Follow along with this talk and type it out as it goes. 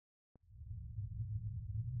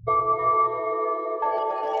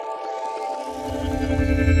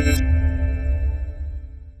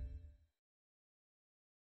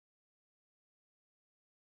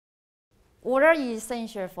water is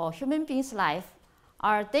essential for human beings' life.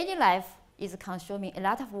 Our daily life is consuming a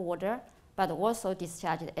lot of water, but also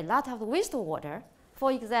discharged a lot of wastewater.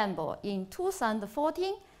 For example, in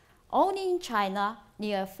 2014, only in China,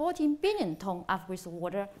 near 14 billion tons of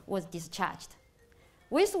wastewater was discharged.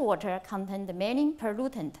 Wastewater contained many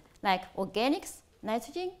pollutants like organics,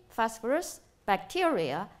 nitrogen, phosphorus,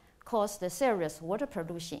 bacteria, caused serious water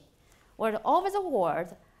pollution. All over the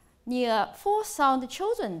world, near 4,000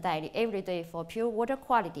 children died every day for pure water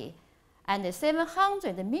quality, and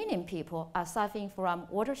 700 million people are suffering from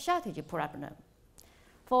water shortage problem.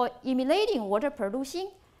 For eliminating water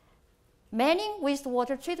pollution, many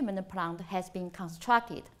wastewater treatment plants has been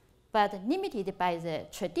constructed, but limited by the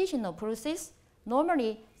traditional process.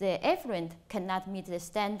 Normally, the effluent cannot meet the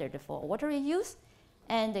standard for water reuse,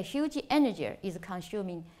 and huge energy is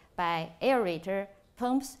consumed by aerator,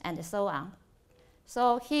 pumps, and so on.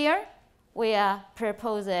 So here, we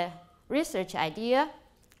propose a research idea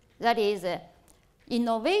that is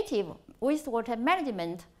innovative wastewater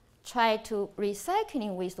management, try to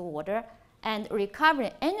recycling wastewater and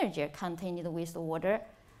recovering energy contained in the wastewater,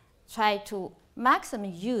 try to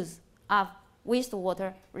maximum use of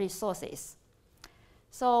wastewater resources.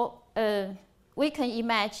 So we can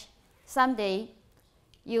imagine someday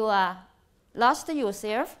you are lost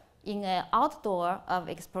yourself in an outdoor of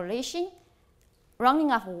exploration,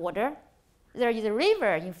 running out of water. There is a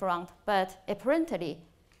river in front, but apparently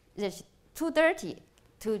it's too dirty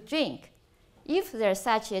to drink. If there are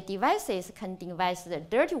such devices can devise the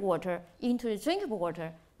dirty water into drinkable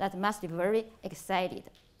water, that must be very exciting.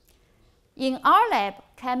 In our lab,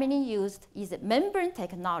 commonly used is membrane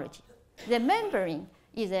technology. The membrane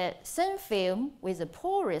is a thin film with a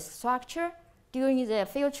porous structure. During the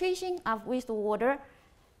filtration of wastewater,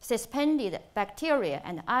 suspended bacteria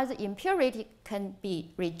and other impurities can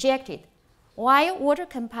be rejected, while water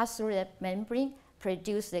can pass through the membrane,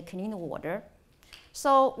 produce the clean water.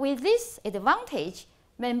 So with this advantage,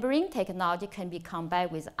 membrane technology can be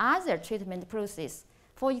combined with other treatment processes.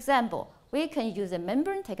 For example, we can use the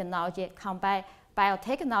membrane technology, combine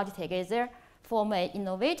biotechnology together, form an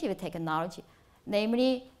innovative technology,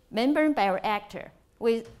 namely membrane bioreactor.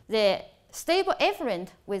 With the stable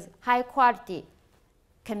effluent with high quality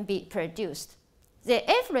can be produced. The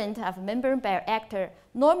effluent of membrane bioreactor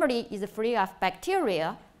normally is free of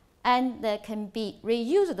bacteria and can be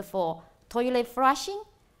reused for toilet flushing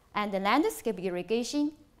and landscape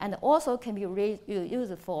irrigation, and also can be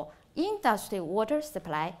reused for industrial water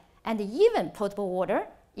supply and even potable water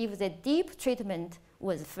if the deep treatment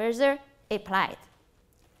was further applied.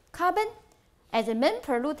 Carbon, as a main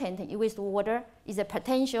pollutant in wastewater, is a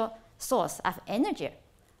potential source of energy.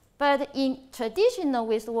 But in traditional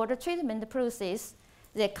wastewater treatment process,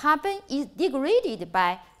 the carbon is degraded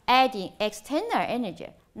by adding external energy,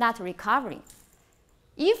 not recovering.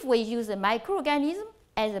 If we use a microorganism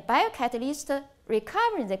as a biocatalyst,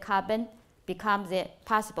 recovering the carbon becomes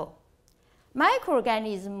possible.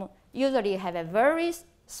 Microorganisms usually have a very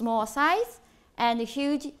small size and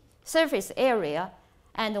huge surface area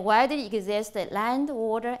and widely exist in land,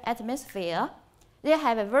 water, atmosphere. They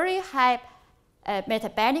have a very high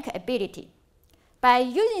metabolic ability. By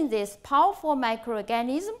using this powerful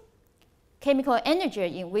microorganism, chemical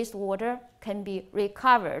energy in wastewater can be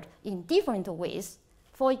recovered in different ways.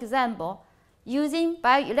 For example, using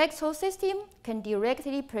bioelectro system can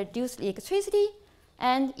directly produce electricity,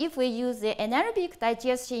 and if we use the anaerobic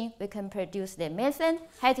digestion, we can produce the methane,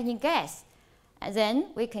 hydrogen gas. And then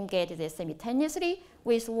we can get the simultaneously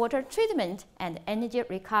wastewater treatment and energy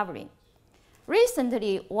recovery.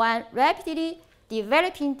 Recently, one rapidly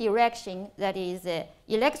developing direction that is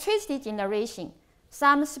electricity generation.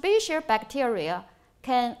 Some special bacteria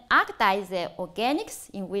can oxidize the organics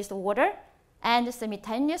in wastewater and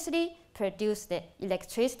simultaneously produce the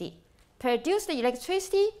electricity. Produced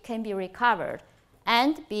electricity can be recovered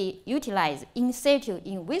and be utilized in situ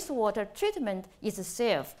in wastewater treatment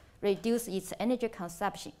itself, reduce its energy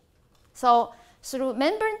consumption. So through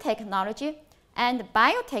membrane technology and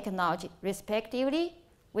biotechnology, respectively,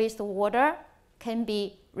 wastewater can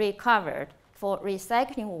be recovered for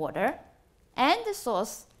recycling water, and the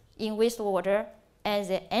source in wastewater as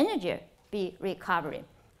the energy be recovered.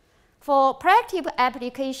 For practical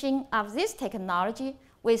application of this technology,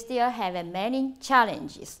 we still have many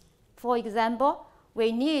challenges. For example,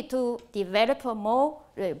 we need to develop a more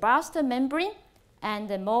robust membrane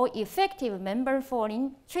and more effective membrane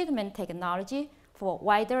forming treatment technology for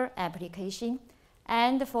wider application.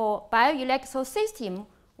 And for bioelectro system,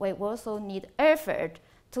 we also need effort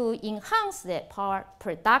to enhance the power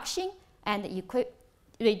production and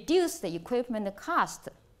reduce the equipment cost.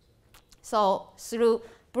 So through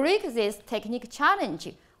break this technique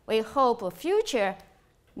challenge, we hope future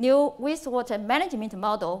new wastewater management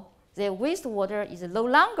model, the wastewater is no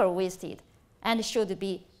longer wasted and should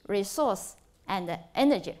be resource and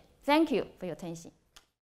energy. Thank you for your attention.